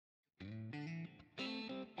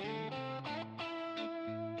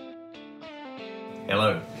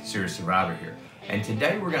Hello, Serious Survivor here. And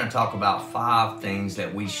today we're going to talk about 5 things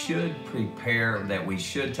that we should prepare, that we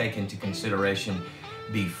should take into consideration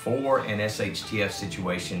before an SHTF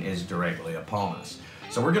situation is directly upon us.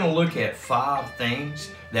 So we're going to look at 5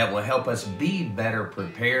 things that will help us be better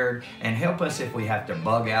prepared and help us if we have to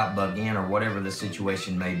bug out, bug in, or whatever the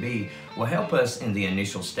situation may be, will help us in the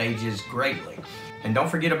initial stages greatly. And don't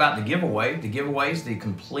forget about the giveaway. The giveaway is the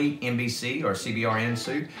complete NBC or CBRN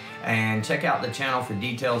suit, and check out the channel for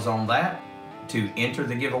details on that. To enter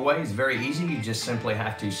the giveaway is very easy. You just simply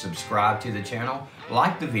have to subscribe to the channel,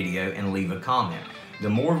 like the video, and leave a comment. The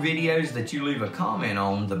more videos that you leave a comment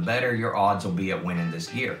on, the better your odds will be at winning this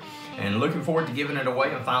gear. And looking forward to giving it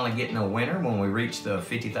away and finally getting a winner when we reach the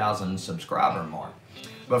 50,000 subscriber mark.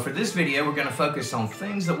 But for this video, we're going to focus on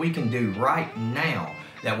things that we can do right now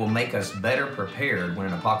that will make us better prepared when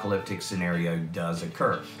an apocalyptic scenario does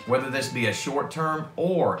occur, whether this be a short-term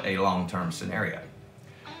or a long-term scenario.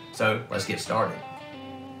 So let's get started.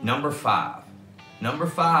 Number 5. Number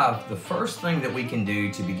 5, the first thing that we can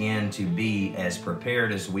do to begin to be as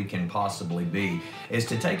prepared as we can possibly be is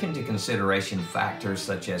to take into consideration factors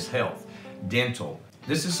such as health, dental.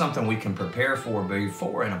 This is something we can prepare for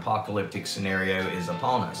before an apocalyptic scenario is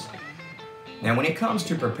upon us. Now, when it comes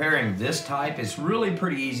to preparing this type, it's really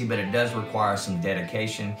pretty easy, but it does require some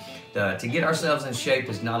dedication. To get ourselves in shape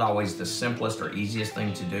is not always the simplest or easiest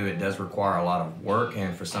thing to do. It does require a lot of work,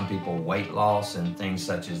 and for some people, weight loss and things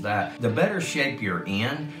such as that. The better shape you're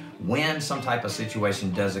in when some type of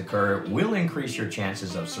situation does occur will increase your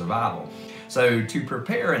chances of survival. So to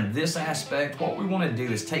prepare in this aspect, what we want to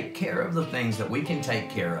do is take care of the things that we can take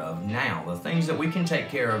care of now, the things that we can take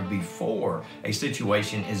care of before a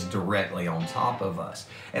situation is directly on top of us.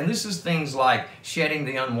 And this is things like shedding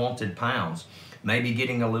the unwanted pounds, maybe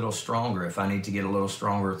getting a little stronger if I need to get a little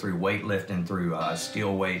stronger through weightlifting, through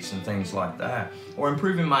steel weights and things like that, or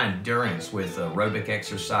improving my endurance with aerobic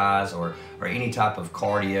exercise or any type of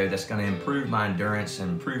cardio that's going to improve my endurance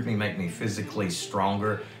and make me physically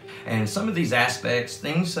stronger. And some of these aspects,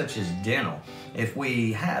 things such as dental, if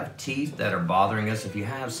we have teeth that are bothering us, if you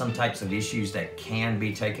have some types of issues that can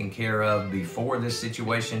be taken care of before this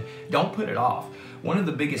situation, don't put it off. One of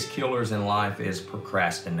the biggest killers in life is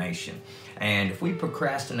procrastination. And if we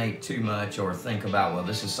procrastinate too much or think about, well,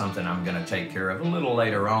 this is something I'm going to take care of a little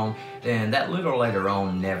later on, then that little later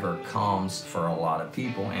on never comes for a lot of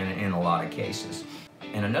people and in a lot of cases.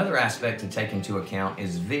 And another aspect to take into account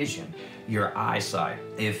is vision, your eyesight.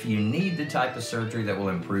 If you need the type of surgery that will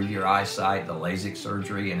improve your eyesight, the LASIK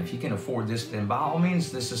surgery, and if you can afford this, then by all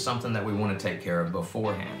means, this is something that we want to take care of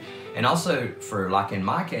beforehand. And also, for like in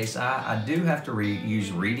my case, I do have to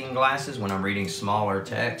use reading glasses when I'm reading smaller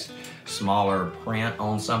text, smaller print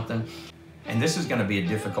on something. And this is going to be a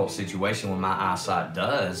difficult situation when my eyesight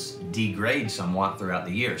does degrade somewhat throughout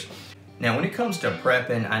the years. Now, when it comes to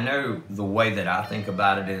prepping, I know the way that I think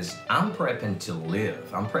about it is I'm prepping to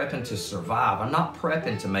live. I'm prepping to survive. I'm not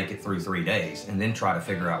prepping to make it through 3 days and then try to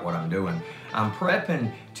figure out what I'm doing. I'm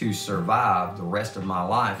prepping to survive the rest of my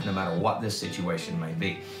life no matter what this situation may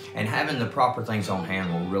be. And having the proper things on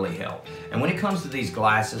hand will really help. And when it comes to these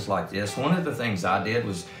glasses like this, one of the things I did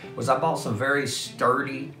was I bought some very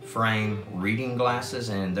sturdy frame reading glasses,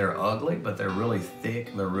 and they're ugly, but they're really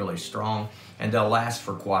thick, they're really strong, and they'll last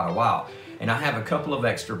for quite a while. And I have a couple of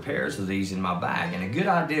extra pairs of these in my bag. And a good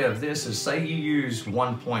idea of this is, say you use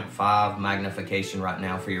 1.5 magnification right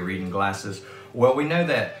now for your reading glasses. Well, we know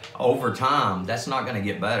that over time, that's not going to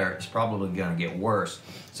get better. It's probably going to get worse.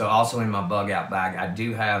 So also in my bug out bag, I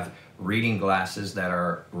do have reading glasses that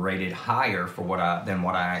are rated higher for than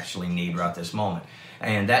what I actually need right this moment.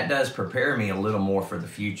 And that does prepare me a little more for the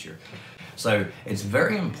future. So it's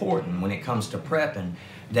very important when it comes to prepping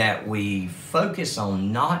that we focus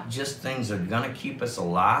on not just things that are going to keep us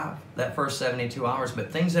alive that first 72 hours,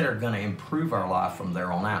 but things that are going to improve our life from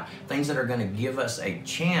there on out. Things that are going to give us a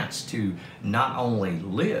chance to not only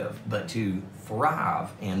live, but to thrive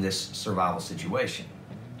in this survival situation.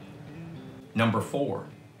 Number 4,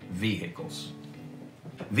 vehicles.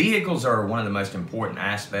 Vehicles are one of the most important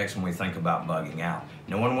aspects when we think about bugging out.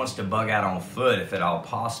 No one wants to bug out on foot if at all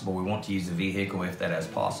possible. We want to use the vehicle if that is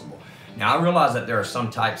possible. Now, I realize that there are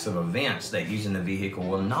some types of events that using the vehicle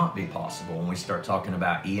will not be possible. When we start talking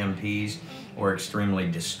about EMPs or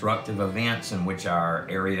extremely destructive events in which our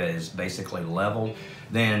area is basically leveled,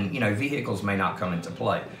 then, vehicles may not come into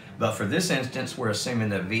play. But for this instance, we're assuming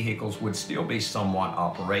that vehicles would still be somewhat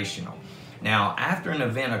operational. Now, after an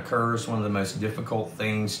event occurs, one of the most difficult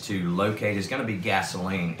things to locate is going to be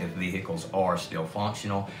gasoline if vehicles are still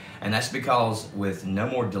functional. And that's because with no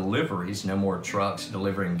more deliveries, no more trucks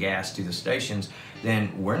delivering gas to the stations,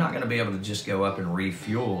 then we're not going to be able to just go up and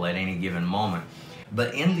refuel at any given moment.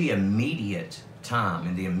 But in the immediate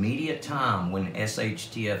time when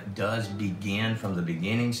SHTF does begin from the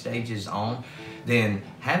beginning stages on, then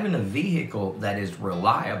having a vehicle that is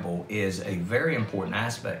reliable is a very important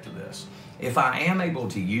aspect of this. If I am able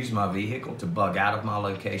to use my vehicle to bug out of my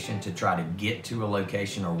location to try to get to a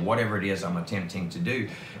location or whatever it is I'm attempting to do,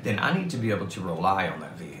 then I need to be able to rely on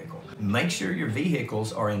that vehicle. Make sure your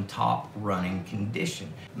vehicles are in top running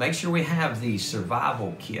condition. Make sure we have the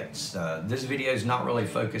survival kits. This video is not really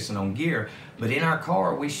focusing on gear, but in our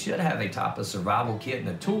car we should have a type of survival kit and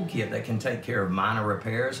a toolkit that can take care of minor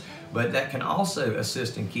repairs, but that can also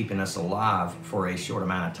assist in keeping us alive for a short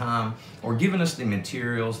amount of time, or giving us the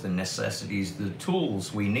materials, the necessities, the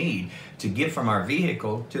tools we need to get from our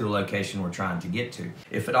vehicle to the location we're trying to get to.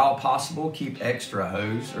 If at all possible, keep extra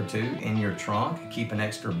hose or two in your trunk. Keep an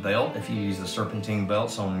extra belt. If you use the serpentine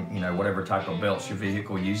belts on, whatever type of belts your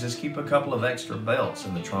vehicle uses, keep a couple of extra belts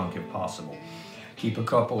in the trunk if possible. Keep a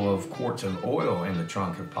couple of quarts of oil in the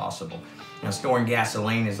trunk if possible. Now, storing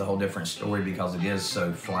gasoline is a whole different story because it is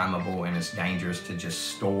so flammable and it's dangerous to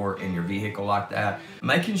just store in your vehicle like that.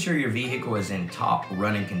 Making sure your vehicle is in top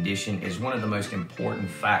running condition is one of the most important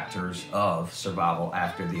factors of survival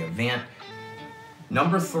after the event.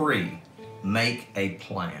 Number 3, make a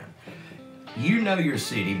plan. You know your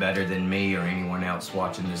city better than me or anyone else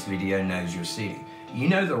watching this video knows your city. You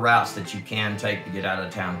know the routes that you can take to get out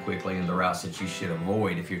of town quickly and the routes that you should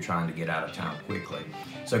avoid if you're trying to get out of town quickly.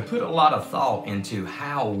 So put a lot of thought into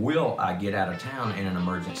how will I get out of town in an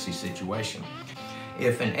emergency situation.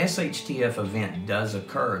 If an SHTF event does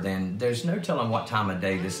occur, then there's no telling what time of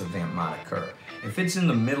day this event might occur. If it's in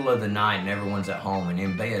the middle of the night and everyone's at home and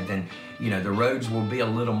in bed, then the roads will be a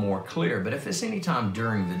little more clear. But if it's any time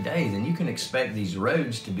during the day, then you can expect these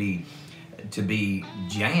roads to be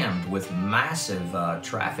jammed with massive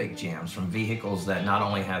traffic jams from vehicles that not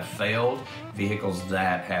only have failed, vehicles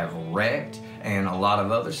that have wrecked, and a lot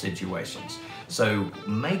of other situations. So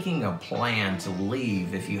making a plan to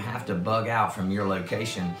leave if you have to bug out from your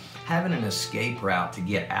location, having an escape route to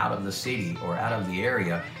get out of the city or out of the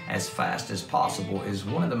area as fast as possible is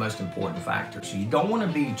one of the most important factors. You don't want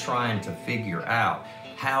to be trying to figure out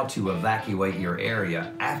how to evacuate your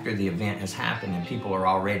area after the event has happened and people are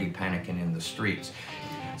already panicking in the streets.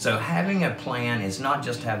 So having a plan is not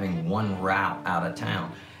just having one route out of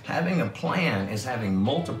town. Having a plan is having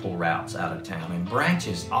multiple routes out of town and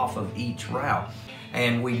branches off of each route.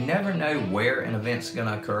 And we never know where an event's going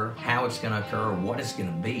to occur, how it's going to occur, or what it's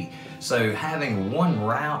going to be. So having one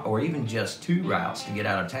route or even just 2 routes to get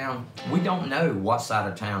out of town, we don't know what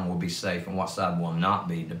side of town will be safe and what side will not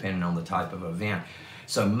be, depending on the type of event.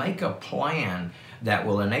 So make a plan that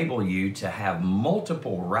will enable you to have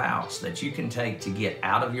multiple routes that you can take to get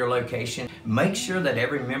out of your location. Make sure that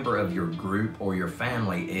every member of your group or your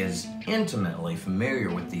family is intimately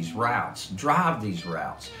familiar with these routes. Drive these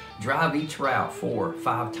routes. Drive each route 4 or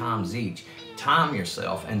 5 times each. Time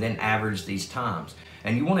yourself and then average these times.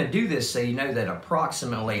 And you want to do this so you know that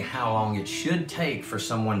approximately how long it should take for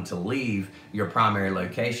someone to leave your primary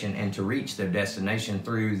location and to reach their destination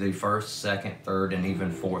through the 1st, 2nd, 3rd, and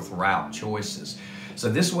even 4th route choices. So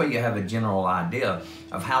this way you have a general idea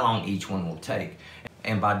of how long each one will take.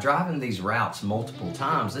 And by driving these routes multiple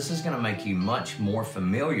times, this is going to make you much more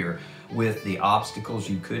familiar with the obstacles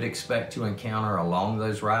you could expect to encounter along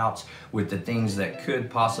those routes, with the things that could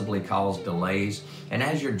possibly cause delays. And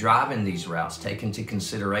as you're driving these routes, take into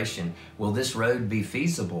consideration, will this road be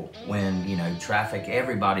feasible when, traffic,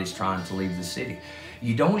 everybody's trying to leave the city?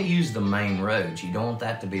 You don't want to use the main roads. You don't want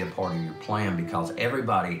that to be a part of your plan because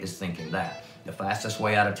everybody is thinking that. The fastest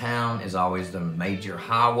way out of town is always the major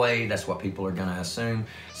highway. That's what people are going to assume.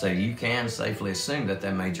 So you can safely assume that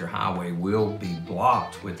that major highway will be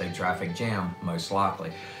blocked with a traffic jam, most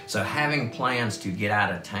likely. So having plans to get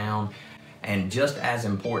out of town, and just as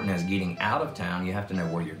important as getting out of town, you have to know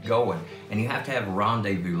where you're going. And you have to have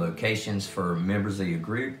rendezvous locations for members of your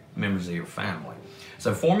group, members of your family.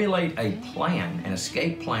 So formulate a plan, an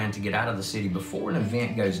escape plan to get out of the city before an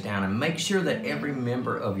event goes down, and make sure that every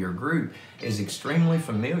member of your group is extremely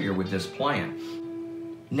familiar with this plan.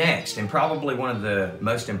 Next, and probably one of the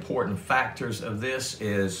most important factors of this,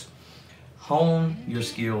 is hone your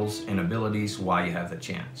skills and abilities while you have the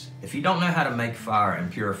chance. If you don't know how to make fire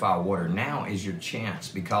and purify water, now is your chance,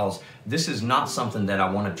 because this is not something that I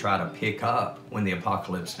want to try to pick up when the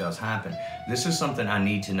apocalypse does happen. This is something I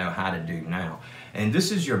need to know how to do now. And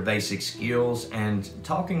this is your basic skills, and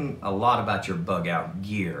talking a lot about your bug out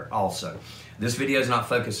gear also. This video is not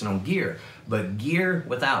focusing on gear, but gear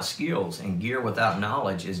without skills and gear without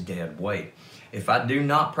knowledge is dead weight. If I do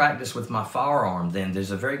not practice with my firearm, then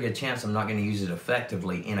there's a very good chance I'm not going to use it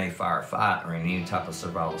effectively in a firefight or in any type of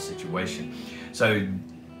survival situation. So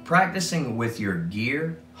practicing with your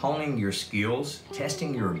gear, honing your skills,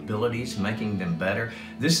 testing your abilities, making them better,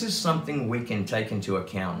 this is something we can take into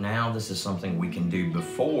account now. This is something we can do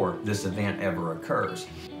before this event ever occurs.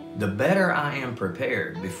 The better I am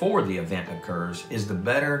prepared before the event occurs is the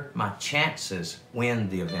better my chances when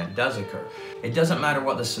the event does occur. It doesn't matter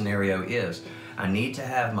what the scenario is. I need to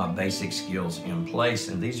have my basic skills in place,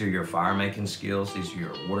 and these are your fire making skills, these are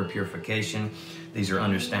your water purification, these are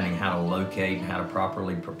understanding how to locate and how to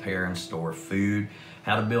properly prepare and store food,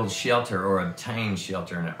 how to build shelter or obtain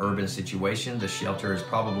shelter in an urban situation. The shelter is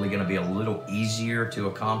probably going to be a little easier to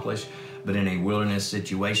accomplish, but in a wilderness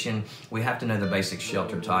situation, we have to know the basic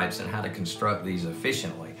shelter types and how to construct these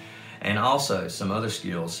efficiently. And also some other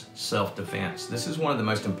skills, self-defense. This is one of the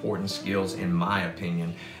most important skills in my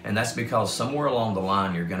opinion, and that's because somewhere along the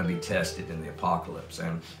line you're going to be tested in the apocalypse,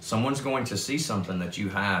 and someone's going to see something that you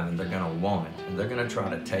have and they're going to want it and they're going to try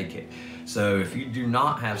to take it. So if you do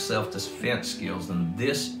not have self-defense skills, then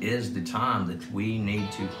this is the time that we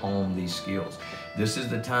need to hone these skills. This is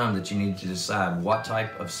the time that you need to decide what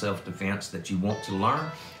type of self-defense that you want to learn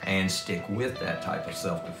and stick with that type of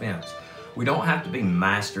self-defense. We don't have to be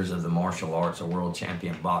masters of the martial arts or world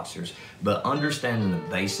champion boxers, but understanding the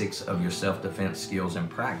basics of your self-defense skills and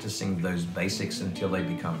practicing those basics until they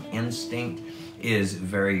become instinct is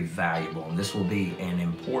very valuable. And this will be an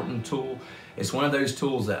important tool. It's one of those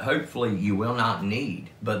tools that hopefully you will not need,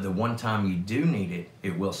 but the one time you do need it,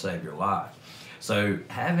 it will save your life. So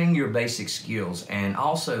having your basic skills and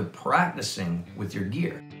also practicing with your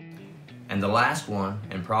gear. And the last one,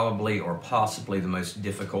 and probably or possibly the most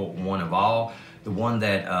difficult one of all, the one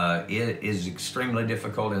that is extremely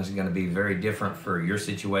difficult and is going to be very different for your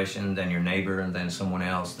situation than your neighbor and than someone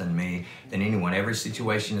else, than me, than anyone. Every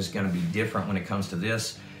situation is going to be different when it comes to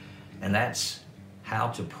this, and that's how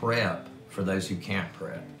to prep for those who can't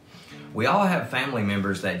prep. We all have family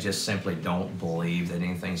members that just simply don't believe that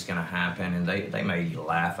anything's going to happen, and they may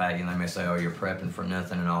laugh at you and they may say, oh, you're prepping for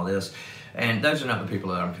nothing and all this. And those are not the people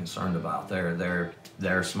that I'm concerned about.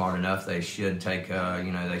 They're smart enough. They should take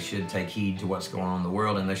they should take heed to what's going on in the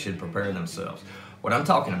world, and they should prepare themselves. What I'm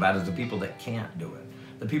talking about is the people that can't do it.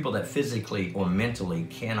 The people that physically or mentally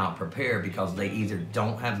cannot prepare because they either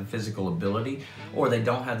don't have the physical ability or they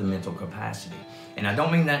don't have the mental capacity. And I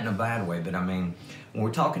don't mean that in a bad way, but I mean, when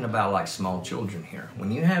we're talking about like small children here,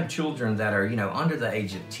 when you have children that are, under the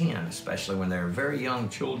age of 10, especially when they're very young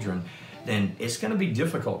children, then it's going to be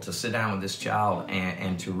difficult to sit down with this child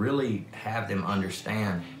and to really have them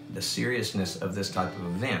understand the seriousness of this type of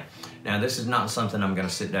event. Now, this is not something I'm going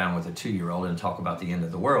to sit down with a 2-year-old and talk about the end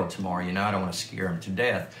of the world tomorrow. I don't want to scare them to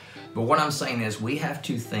death. But what I'm saying is we have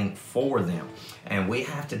to think for them, and we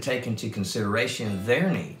have to take into consideration their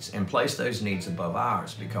needs and place those needs above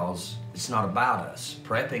ours, because it's not about us.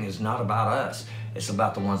 Prepping is not about us. It's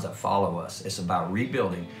about the ones that follow us. It's about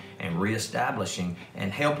rebuilding and reestablishing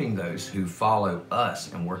and helping those who follow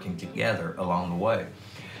us and working together along the way.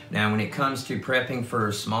 Now, when it comes to prepping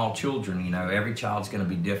for small children, every child's going to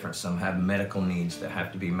be different. Some have medical needs that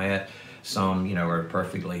have to be met. Some, are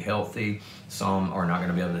perfectly healthy. Some are not going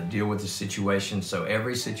to be able to deal with the situation. So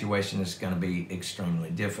every situation is going to be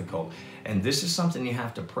extremely difficult. And this is something you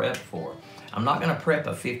have to prep for. I'm not going to prep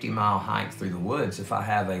a 50-mile hike through the woods if I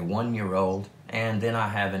have a 1-year-old and then I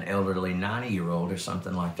have an elderly 90-year-old or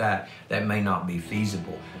something like that. That may not be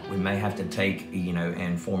feasible. We may have to take,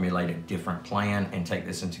 and formulate a different plan and take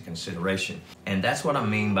this into consideration. And that's what I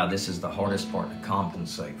mean by this is the hardest part to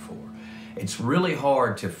compensate for. It's really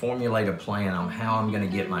hard to formulate a plan on how I'm going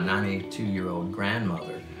to get my 92-year-old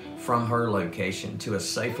grandmother from her location to a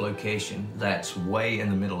safe location that's way in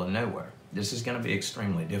the middle of nowhere. This is going to be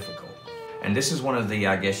extremely difficult. And this is one of the,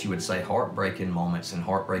 I guess you would say, heartbreaking moments and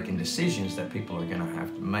heartbreaking decisions that people are going to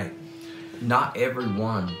have to make. Not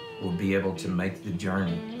everyone will be able to make the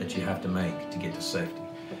journey that you have to make to get to safety.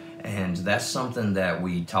 And that's something that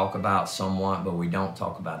we talk about somewhat, but we don't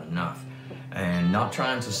talk about enough. And not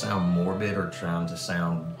trying to sound morbid or trying to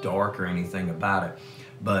sound dark or anything about it,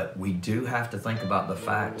 but we do have to think about the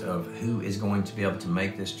fact of who is going to be able to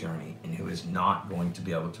make this journey and who is not going to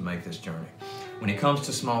be able to make this journey. When it comes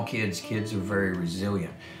to small kids, kids are very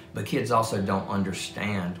resilient, but kids also don't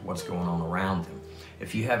understand what's going on around them.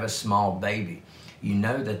 If you have a small baby, you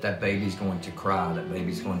know that that baby's going to cry, that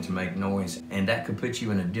baby's going to make noise, and that could put you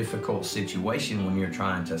in a difficult situation when you're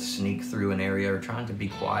trying to sneak through an area or trying to be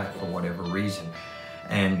quiet for whatever reason.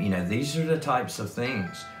 And you know, these are the types of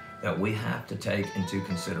things that we have to take into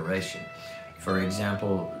consideration. For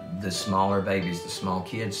example, the smaller babies, the small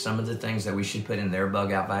kids, some of the things that we should put in their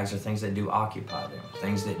bug out bags are things that do occupy them,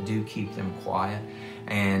 things that do keep them quiet,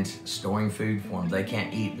 and storing food for them. They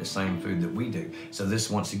can't eat the same food that we do. So this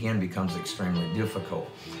once again becomes extremely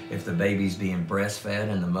difficult. If the baby's being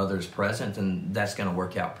breastfed and the mother's present, then that's gonna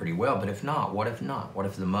work out pretty well. But if not? What if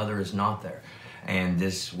the mother is not there? And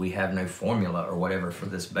we have no formula or whatever for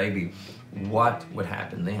this baby, what would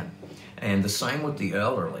happen then? And the same with the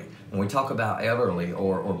elderly. When we talk about elderly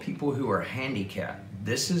or people who are handicapped,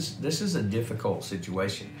 this is a difficult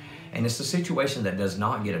situation. And it's a situation that does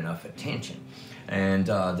not get enough attention. And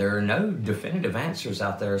there are no definitive answers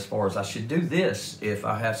out there as far as I should do this if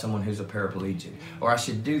I have someone who's a paraplegic, or I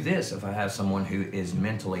should do this if I have someone who is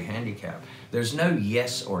mentally handicapped. There's no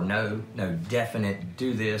yes or no definite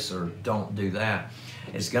do this or don't do that.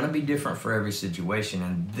 It's going to be different for every situation,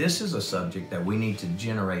 and this is a subject that we need to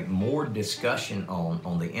generate more discussion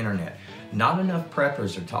on the internet. Not enough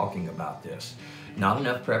preppers are talking about this. Not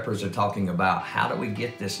enough preppers are talking about how do we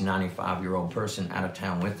get this 95-year-old person out of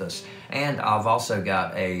town with us. And I've also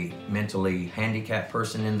got a mentally handicapped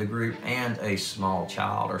person in the group and a small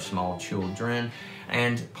child or small children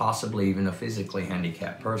and possibly even a physically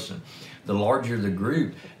handicapped person. The larger the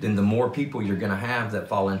group, then the more people you're going to have that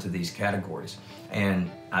fall into these categories.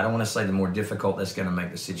 And I don't want to say the more difficult that's going to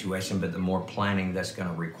make the situation, but the more planning that's going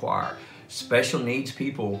to require. Special needs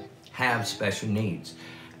people have special needs.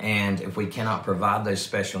 And if we cannot provide those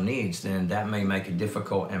special needs, then that may make a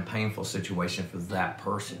difficult and painful situation for that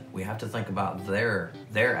person. We have to think about their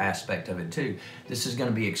aspect of it too. This is going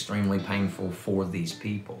to be extremely painful for these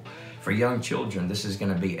people. For young children, this is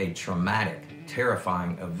going to be a traumatic,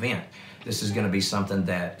 terrifying event. This is going to be something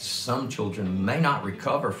that some children may not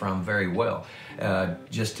recover from very well.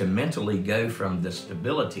 Just to mentally go from the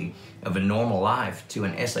stability of a normal life to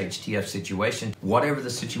an SHTF situation, whatever the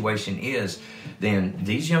situation is, then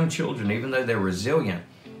these young children, even though they're resilient,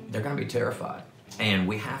 they're going to be terrified. And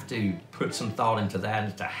we have to put some thought into that,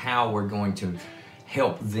 into how we're going to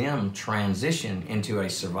help them transition into a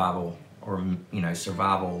survival or,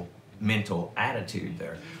 survival mental attitude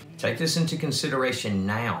there. Take this into consideration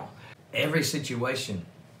now. Every situation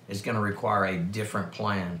is going to require a different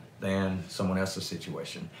plan than someone else's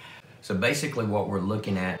situation. So basically what we're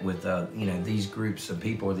looking at with these groups of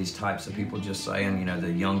people, or these types of people, just saying,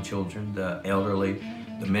 the young children, the elderly,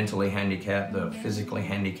 the mentally handicapped, the physically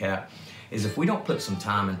handicapped, is if we don't put some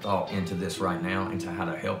time and thought into this right now, into how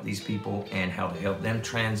to help these people and how to help them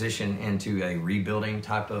transition into a rebuilding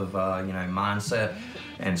type of mindset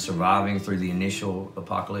and surviving through the initial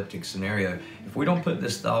apocalyptic scenario, if we don't put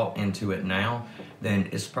this thought into it now, then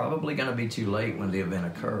it's probably going to be too late when the event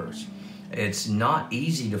occurs. It's not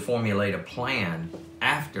easy to formulate a plan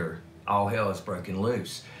after all hell is broken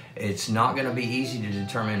loose. It's not going to be easy to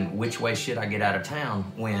determine which way should I get out of town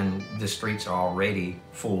when the streets are already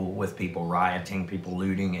full with people rioting, people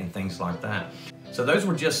looting, and things like that. So those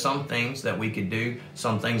were just some things that we could do,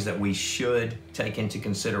 some things that we should take into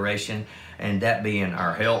consideration, and that being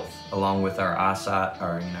our health, along with our eyesight,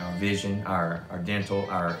 our vision, our dental,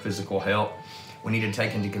 our physical health. We need to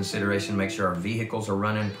take into consideration, make sure our vehicles are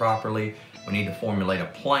running properly. We need to formulate a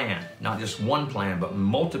plan, not just one plan, but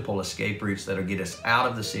multiple escape routes that'll get us out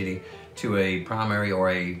of the city to a primary or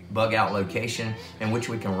a bug out location in which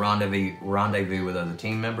we can rendezvous with other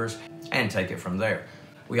team members and take it from there.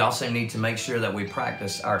 We also need to make sure that we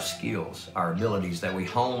practice our skills, our abilities, that we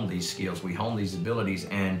hone these skills, we hone these abilities,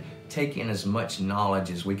 and take in as much knowledge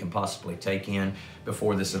as we can possibly take in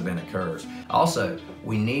before this event occurs. Also,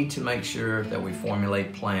 we need to make sure that we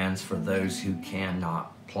formulate plans for those who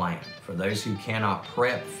cannot plan, for those who cannot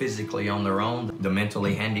prep physically on their own, the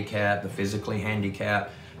mentally handicapped, the physically handicapped,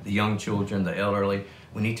 the young children, the elderly.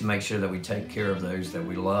 We need to make sure that we take care of those that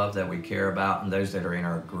we love, that we care about, and those that are in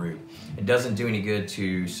our group. It doesn't do any good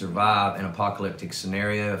to survive an apocalyptic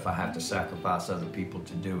scenario if I have to sacrifice other people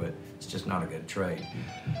to do it. It's just not a good trade.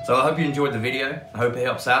 So I hope you enjoyed the video. I hope it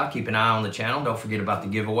helps out. Keep an eye on the channel. Don't forget about the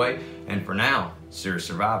giveaway. And for now, Serious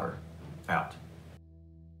Survivor, out.